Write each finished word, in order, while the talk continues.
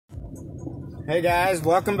Hey guys,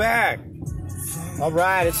 welcome back. All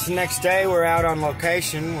right, it's the next day. We're out on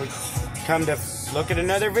location. We come to look at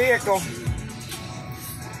another vehicle.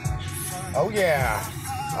 Oh yeah,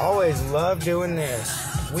 always love doing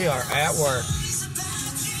this. We are at work.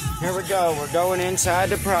 Here we go. We're going inside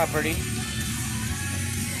the property.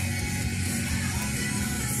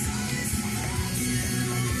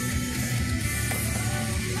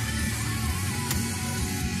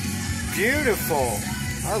 Beautiful.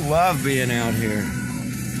 I love being out here.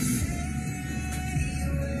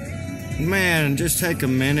 Man, just take a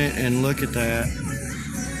minute and look at that.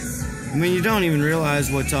 I mean, you don't even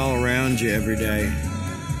realize what's all around you every day.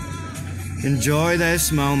 Enjoy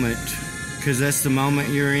this moment, because that's the moment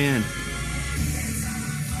you're in.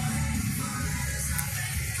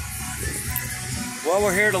 Well,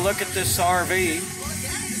 we're here to look at this RV.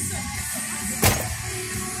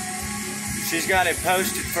 She's got it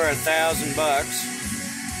posted for $1,000.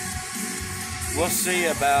 We'll see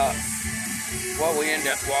about what we end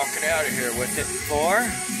up walking out of here with it for.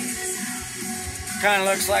 Kind of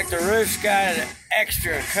looks like the roof's got an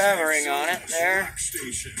extra covering on it there.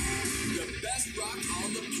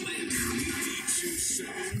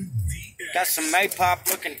 Got some Maypop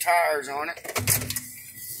looking tires on it.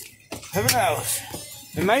 Who knows?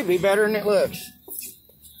 It may be better than it looks.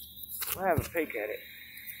 We'll have a peek at it.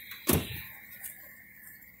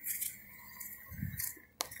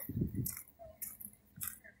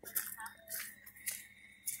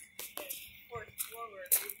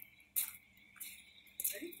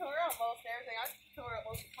 He tore out most everything. I tore out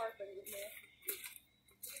most of the carpet with me. We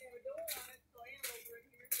have a door on it, so I am over in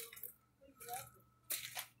here to clean it up.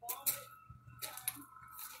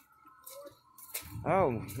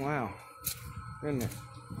 Oh, wow. Goodness.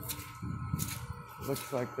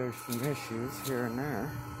 Looks like there's some issues here and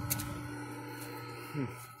there.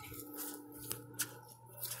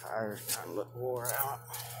 Tires kind of look wore out.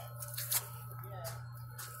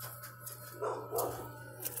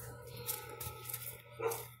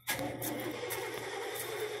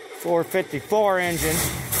 454 engine.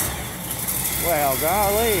 Well,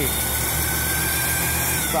 golly.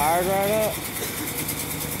 Fires right up.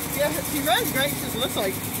 Yeah, she runs great. She just looks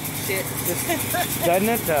like shit. Doesn't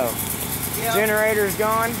it, though? Yeah. Generator's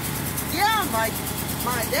gone? Yeah, my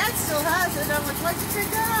dad still has it. I'm like, why'd you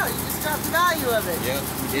take that out? You just dropped the value of it. Yep.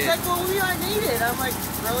 He's like, well, we don't need it. I'm like,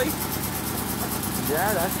 really?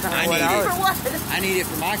 Yeah, that's kind of what I was... For what? I need it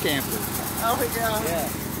for my camper. Oh, yeah. Yeah.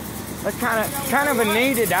 That's kind of a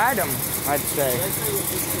needed item, I'd say.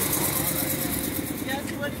 Yeah,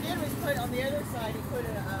 so what he did was put on the other side, he put a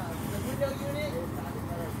the window unit.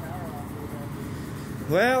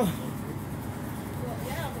 Well,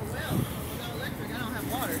 Yeah, but without electric, I don't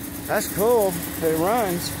have water. that's cool if it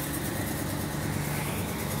runs.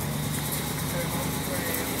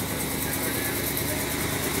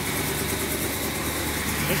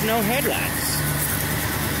 There's no headlights.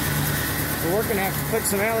 We're going to have to put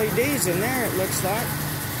some LEDs in there, it looks like.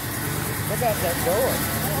 Look out that door.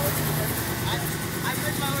 I've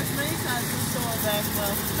been mowers many times in the store back,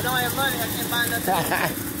 well, I don't have money, I can't buy nothing.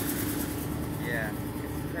 Yeah.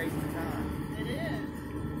 It's a crazy time. It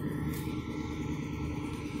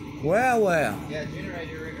is. Well, well. Yeah,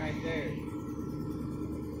 generator right there.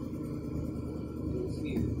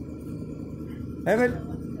 Evan,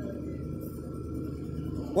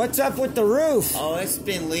 what's up with the roof? Oh, it's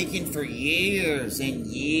been leaking for years and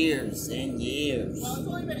years and years. Well, it's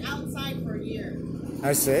only been outside for a year.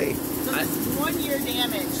 I see. So it's 1 year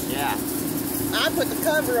damage. Yeah. I put the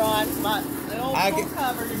cover on, the old full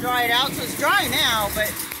cover to dry it out, so it's dry now, but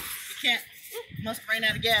you can't, must have ran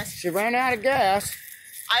out of gas. She ran out of gas.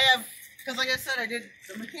 I have, because like I said, I did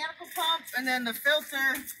the mechanical pump and then the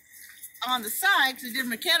filter on the side, because I did a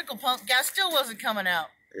mechanical pump, gas still wasn't coming out.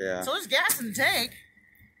 Yeah. So there's gas in the tank.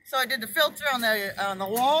 So I did the filter on the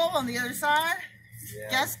wall on the other side. Yeah.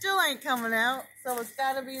 Gas still ain't coming out, so it's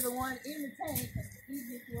got to be the one in the tank. That's the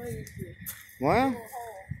easiest way to Well,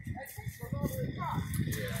 that tank goes all the way across.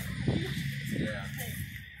 Yeah.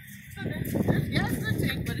 So there's gas in the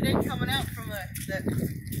tank, but it ain't coming out from that. So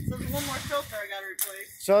there's one more filter I got to replace.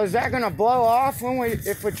 so is that going to blow off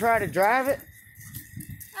if we try to drive it?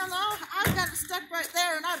 I don't know. I've got it stuck right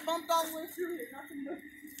there, and I bumped all the way through it. Nothing moved.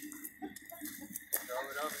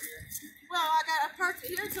 Well, I parked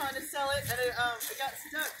it here trying to sell it, and it got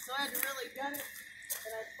stuck, so I had to really gut it.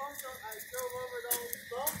 And I bumped up, I drove over those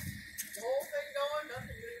bumps, the whole thing going,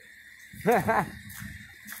 nothing moved. It's got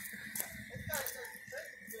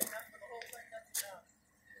good enough for the whole thing, nothing else.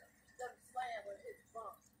 It doesn't slam when it hits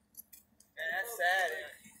bumps. And that's sad.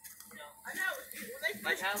 I know, when they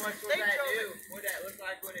Like, how much would that do? What would that look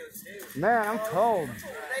like when it was new? Man, I'm cold. They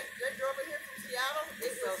drove it here from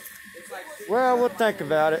Well, we'll think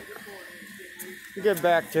about it. We'll get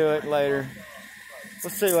back to it later.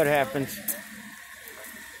 We'll see what happens.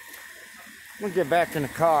 We'll get back in the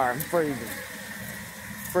car. I'm freezing.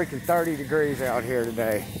 Freaking 30 degrees out here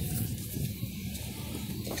today.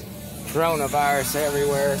 Coronavirus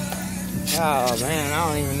everywhere. Oh man, I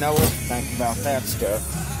don't even know what to think about that stuff.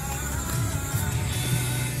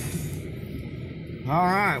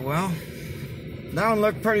 Alright, well, that one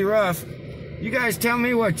looked pretty rough. You guys tell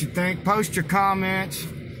me what you think. Post your comments.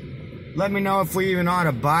 Let me know if we even ought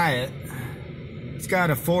to buy it. It's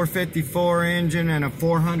got a 454 engine and a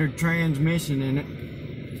 400 transmission in it.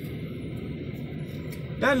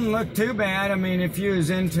 Doesn't look too bad. I mean, if you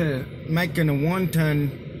was into making a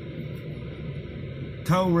 1-ton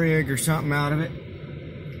tow rig or something out of it.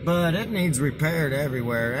 But it needs repaired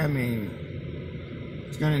everywhere. I mean,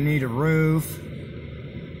 it's gonna need a roof.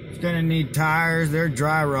 It's gonna need tires. They're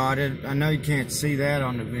dry rotted. I know you can't see that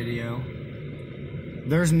on the video.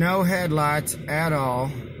 There's no headlights at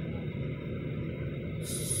all.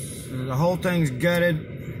 The whole thing's gutted.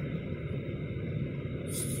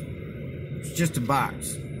 It's just a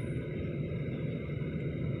box.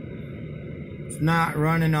 It's not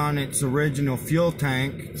running on its original fuel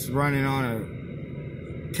tank. It's running on a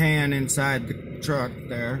can inside the truck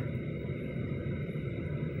there.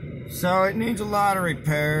 So it needs a lot of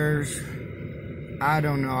repairs. I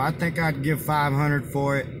don't know. I think I'd give $500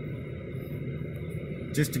 for it.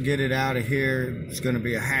 Just to get it out of here. It's going to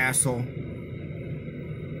be a hassle.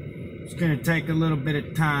 It's going to take a little bit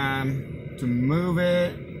of time to move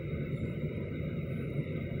it,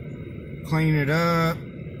 clean it up,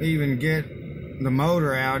 even get the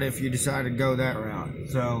motor out if you decide to go that route.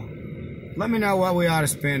 So let me know what we ought to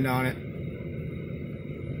spend on it.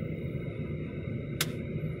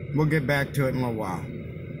 We'll get back to it in a little while.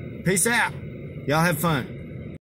 Peace out. Y'all have fun.